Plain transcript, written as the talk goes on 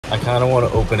I kind of want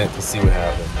to open it to see what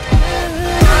happens.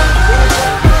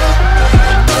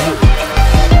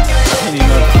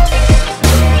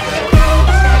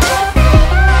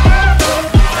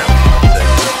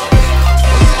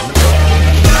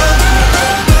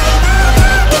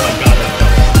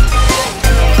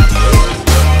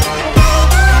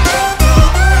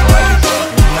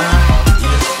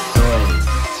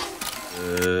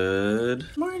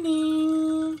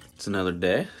 It's another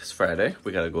day. It's Friday.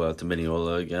 We gotta go out to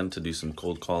Mineola again to do some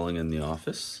cold calling in the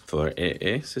office for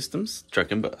AA Systems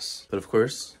Truck and Bus. But of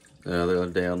course, another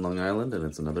day on Long Island, and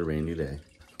it's another rainy day.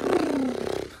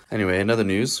 Anyway, another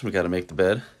news. We gotta make the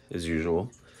bed as usual.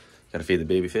 Gotta feed the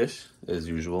baby fish as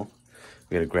usual.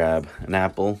 We gotta grab an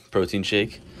apple protein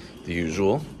shake, the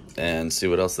usual, and see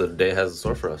what else the day has in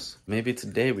store for us. Maybe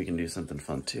today we can do something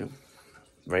fun too.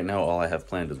 Right now, all I have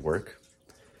planned is work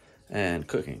and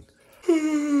cooking.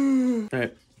 All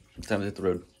right, time to hit the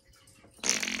road.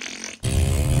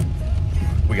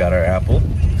 We got our apple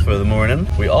for the morning.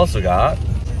 We also got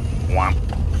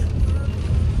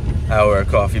our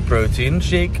coffee protein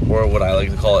shake, or what I like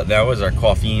to call it now is our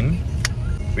caffeine.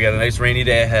 We got a nice rainy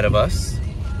day ahead of us.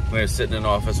 We're gonna sit in an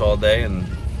office all day and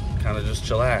kind of just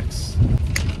chillax.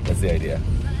 That's the idea.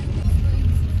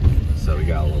 So we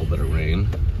got a little bit of rain.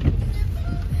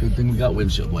 Good thing we got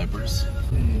windshield wipers.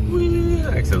 Whee!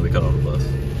 I accidentally cut off the bus.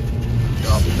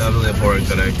 Oh, definitely a pouring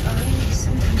today.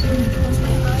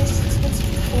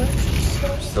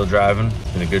 Still driving.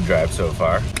 Been a good drive so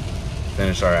far.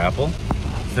 Finished our apple.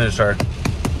 Finished our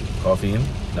caffeine.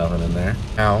 Nothing in there.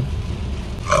 Now,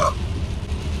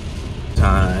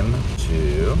 time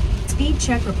to... Speed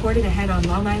check reported ahead on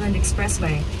Long Island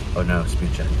Expressway. Oh no,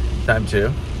 speed check. Time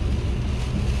to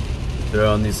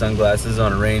throw on these sunglasses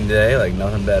on a rainy day like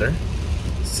nothing better.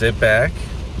 Sit back,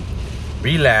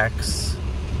 relax,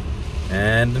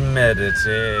 and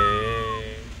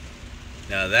meditate.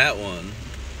 Now that one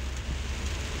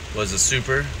was a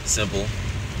super simple,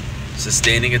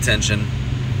 sustaining attention,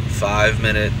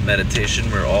 5-minute meditation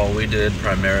where all we did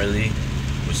primarily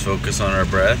was focus on our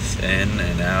breath in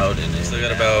and out and in. Still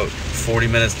got about 40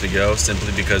 minutes to go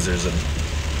simply because there's an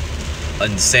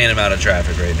insane amount of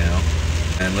traffic right now.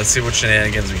 And let's see what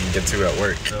shenanigans we can get to at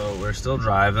work. So we're still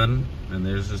driving, and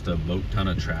there's just a boat ton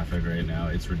of traffic right now.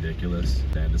 It's ridiculous.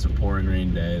 And it's a pouring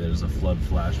rain day. There's a flood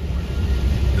flash warning.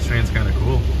 This rain's kind of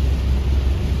cool.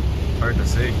 Hard to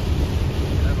see.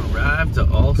 I've arrived to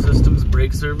all systems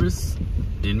brake service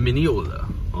in Mineola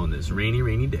on this rainy,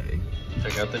 rainy day.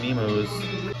 Check out the Nemos.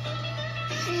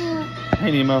 Hey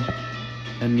Nemo.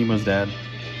 And Nemo's dad.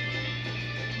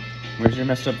 Where's your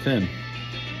messed up fin?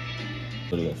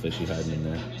 Look at that fishy hiding in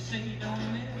there.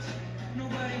 I'm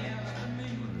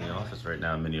in the office right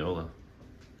now in Mineola.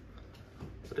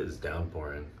 But it is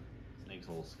downpouring. Snake's a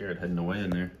little scared heading away in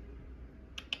there.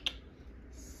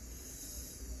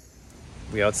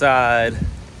 We outside.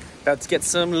 About to get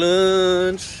some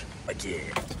lunch. Like yeah.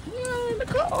 Yeah, in the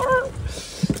car.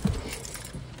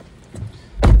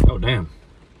 Oh damn.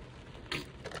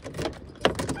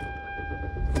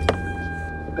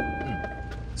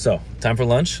 So, time for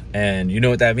lunch, and you know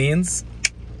what that means?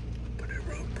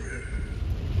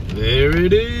 There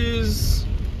it is.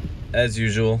 As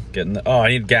usual, getting the, oh, I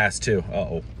need gas too.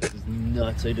 Uh-oh. This is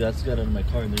nuts. I just got out of my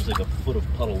car and there's like a foot of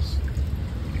puddles.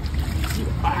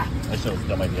 Ah! I should have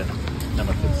done my idea. Now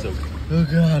my foot's soaked. Oh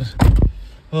God.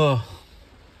 Oh.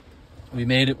 We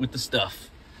made it with the stuff.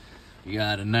 We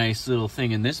got a nice little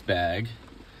thing in this bag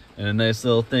and a nice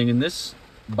little thing in this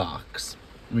box.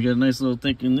 We got a nice little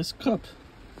thing in this cup.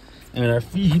 And our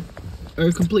feet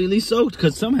are completely soaked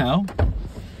because somehow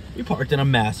we parked in a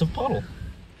massive puddle.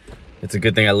 It's a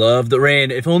good thing I love the rain.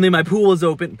 If only my pool was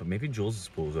open. But maybe Jules'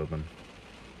 pool is open.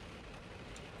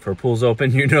 If her pool's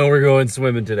open, you know we're going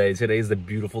swimming today. Today's the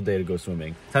beautiful day to go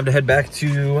swimming. Time to head back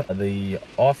to the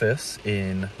office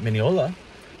in Mineola,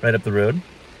 right up the road,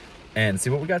 and see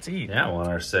what we got to eat. Now on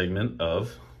our segment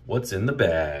of what's in the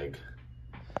bag.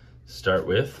 Start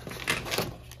with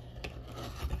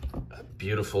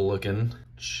beautiful looking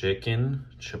chicken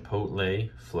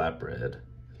chipotle flatbread.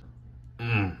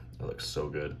 That looks so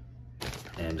good.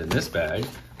 And in this bag,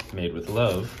 made with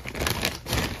love,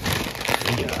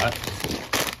 we got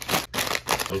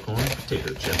corn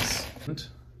potato chips.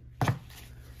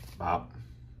 Bop.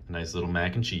 Nice little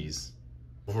mac and cheese.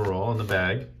 Overall in the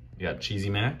bag, you got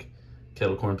cheesy mac,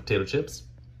 kettle corn potato chips,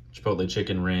 chipotle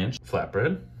chicken ranch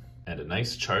flatbread, and a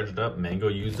nice charged up mango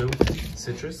yuzu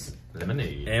citrus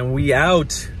lemonade. And we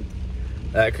out.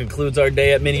 That concludes our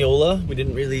day at Mineola. We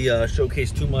didn't really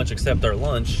showcase too much except our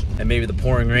lunch and maybe the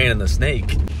pouring rain and the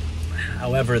snake.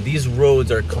 However, these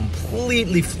roads are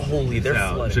completely holy. They're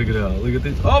flooded. Check it out. Look at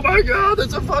this. Oh my God,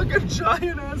 that's a fucking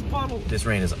giant ass puddle. This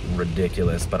rain is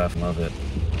ridiculous, but I love it.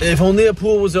 If only a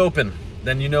pool was open,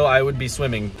 then you know I would be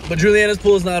swimming. But Juliana's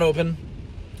pool is not open.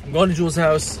 I'm going to Jules'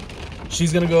 house.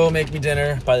 She's gonna go make me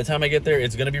dinner. By the time I get there,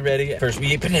 it's gonna be ready. First we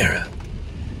eat Panera.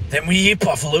 Then we eat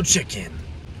buffalo chicken.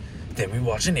 Then we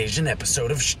watch an Asian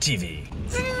episode of TV.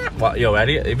 Well, yo,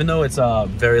 Eddie, even though it's a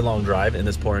very long drive in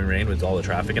this pouring rain with all the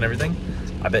traffic and everything,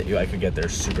 I bet you I could get there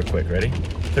super quick. Ready?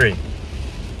 3,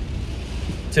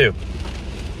 2,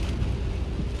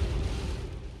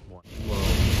 1. Whoa.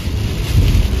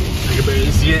 I can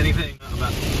barely see anything. I'm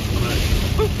gonna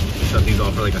shut these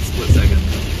off for like a split second.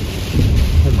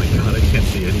 Oh my God, I can't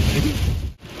see anything.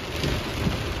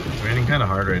 It's raining kind of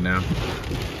hard right now.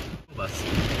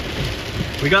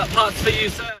 We got pots for you,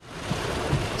 sir.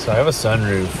 So I have a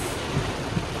sunroof.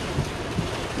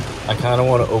 I kind of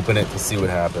want to open it to see what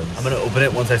happens. I'm going to open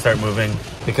it once I start moving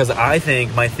because I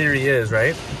think my theory is,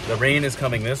 right? The rain is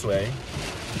coming this way.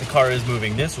 The car is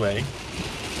moving this way.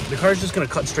 The car is just going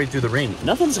to cut straight through the rain.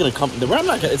 Nothing's going to come.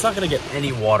 It's not going to get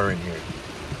any water in here.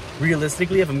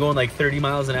 Realistically, if I'm going like 30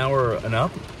 miles an hour and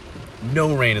up,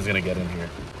 no rain is going to get in here.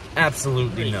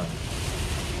 Absolutely none.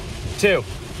 2.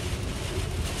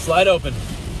 Slide open.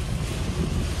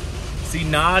 See,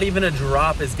 not even a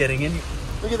drop is getting in.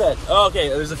 Look at that. Oh, okay,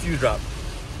 there's a few drops.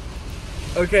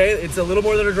 Okay, it's a little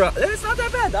more than a drop. It's not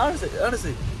that bad,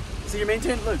 honestly. See, you're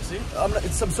maintaining, look, see? I'm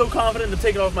so confident to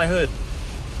take it off my hood.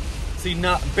 See,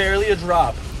 barely a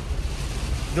drop.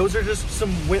 Those are just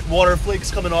some water flakes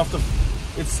coming off the,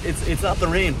 it's not the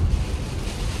rain.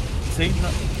 See,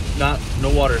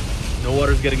 no water. No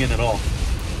water's getting in at all.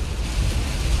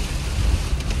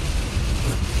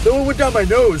 No one went down my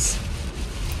nose.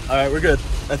 All right, we're good.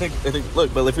 I think,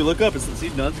 look, but if you look up, see,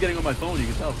 none's getting on my phone, you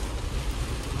can tell.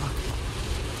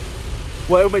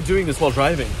 Why am I doing this while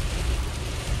driving?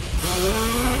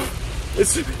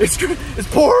 It's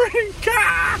pouring.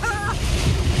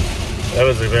 That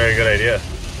was a very good idea.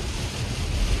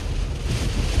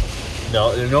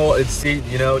 No,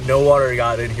 no water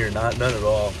got in here, none at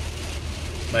all.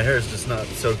 My hair is just not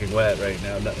soaking wet right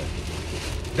now.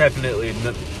 Definitely.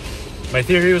 My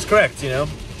theory was correct,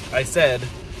 I said,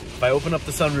 if I open up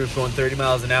the sunroof going 30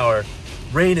 miles an hour,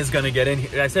 rain is gonna get in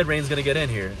here. I said rain's gonna get in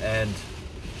here, and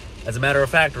as a matter of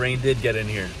fact, rain did get in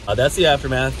here. That's the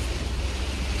aftermath.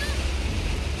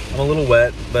 I'm a little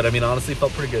wet, but I mean, honestly,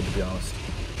 felt pretty good, to be honest.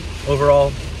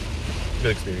 Overall,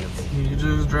 good experience. You're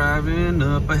just driving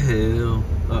up a hill,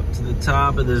 up to the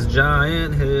top of this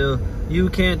giant hill. You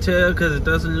can't tell because it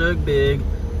doesn't look big,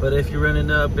 but if you're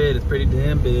running up it, it's pretty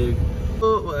damn big.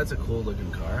 Oh, well, that's a cool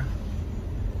looking car.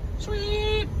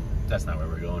 Sweet. That's not where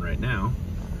we're going right now.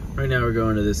 Right now we're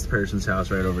going to this person's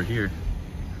house right over here.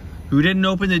 Who didn't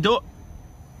open the door?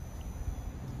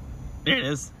 There it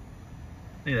is.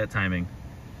 Look at that timing.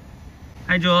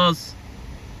 Hi, Jules.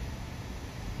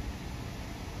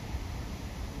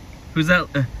 Who's that?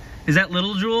 Is that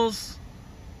little Jules?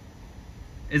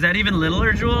 Is that even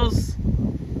littler Jules?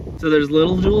 So there's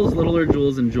little Jules, littler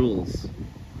Jules, and Jules.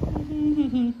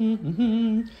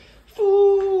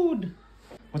 Food.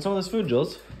 What's all this food,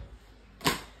 Jules?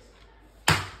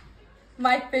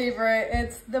 My favorite.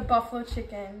 It's the buffalo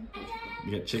chicken.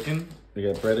 We got chicken, we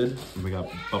got breaded, and we got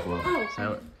buffalo. Oh,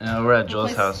 so now we're at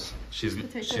Jules' house. She's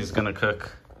gonna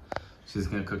cook. She's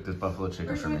gonna cook this buffalo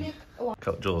chicken for me.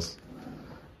 Jules,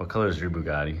 what color is your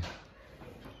Bugatti?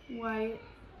 White.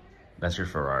 That's your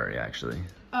Ferrari, actually.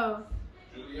 Oh.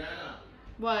 Juliana.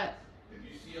 What? If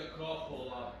you see a car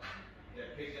pull up, they're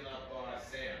picking up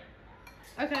Sam.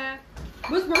 Okay.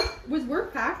 Was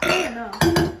work packed or no?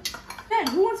 Man,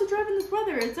 who wants to drive in this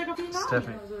weather? It's like a thing. I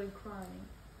was really crying.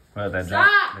 Well, that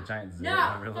Stop! giant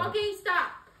No! Fucking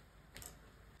stop!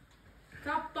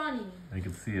 Stop funny. I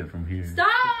can see it from here.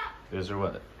 Stop! Those are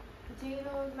what?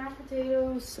 Potatoes, mashed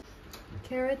potatoes,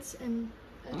 carrots, and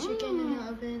a chicken in the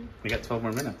oven. We got 12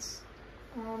 more minutes.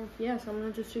 Yeah, so I'm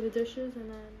gonna just do the dishes and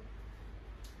then.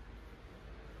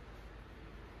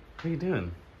 What are you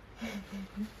doing?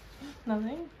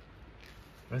 Nothing.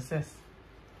 What's this?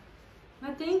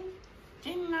 Nothing.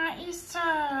 Isn't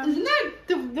Isn't that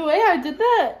the way I did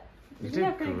that? You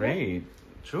did great.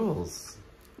 Jules,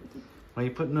 why are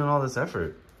you putting in all this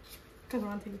effort? Because I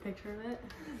want to take a picture of it.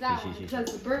 That one. Because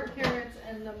the burnt carrots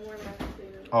and the more mashed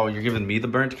potatoes. Oh, you're giving me the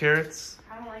burnt carrots?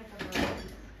 I don't like them burnt.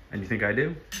 And you think I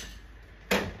do?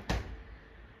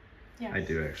 Yeah. I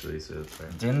do actually, so it's fair.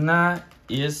 Dinner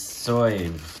is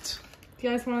served. Do you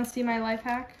guys want to see my life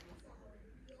hack?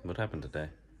 What happened today?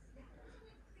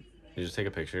 You just take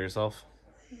a picture of yourself?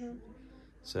 Mm-hmm.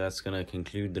 So that's gonna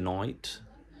conclude the night.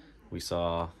 We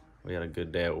saw We had a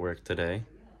good day at work today.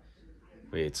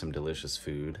 We ate some delicious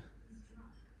food.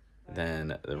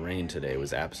 Then the rain today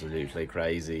was absolutely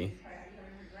crazy.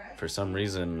 For some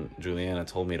reason, Juliana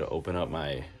told me to open up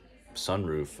my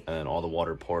sunroof and then all the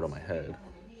water poured on my head.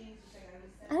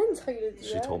 I didn't tell you to do that.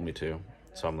 She told me to.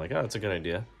 So I'm like, oh, that's a good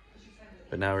idea.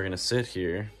 But now we're gonna sit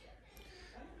here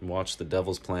and watch The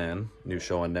Devil's Plan. New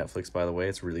show on Netflix, by the way.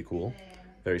 It's really cool.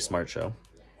 Very smart show.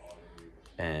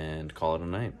 And call it a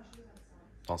night.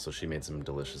 Also, she made some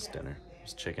delicious dinner. It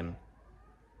was chicken.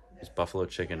 It was buffalo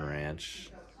chicken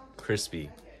ranch. Crispy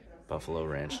buffalo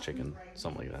ranch chicken.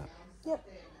 Something like that. Yep.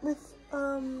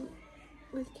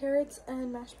 With carrots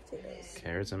and mashed potatoes.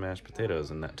 Carrots and mashed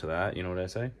potatoes. And that, to that, you know what I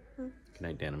say? Good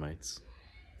night, Dynamites.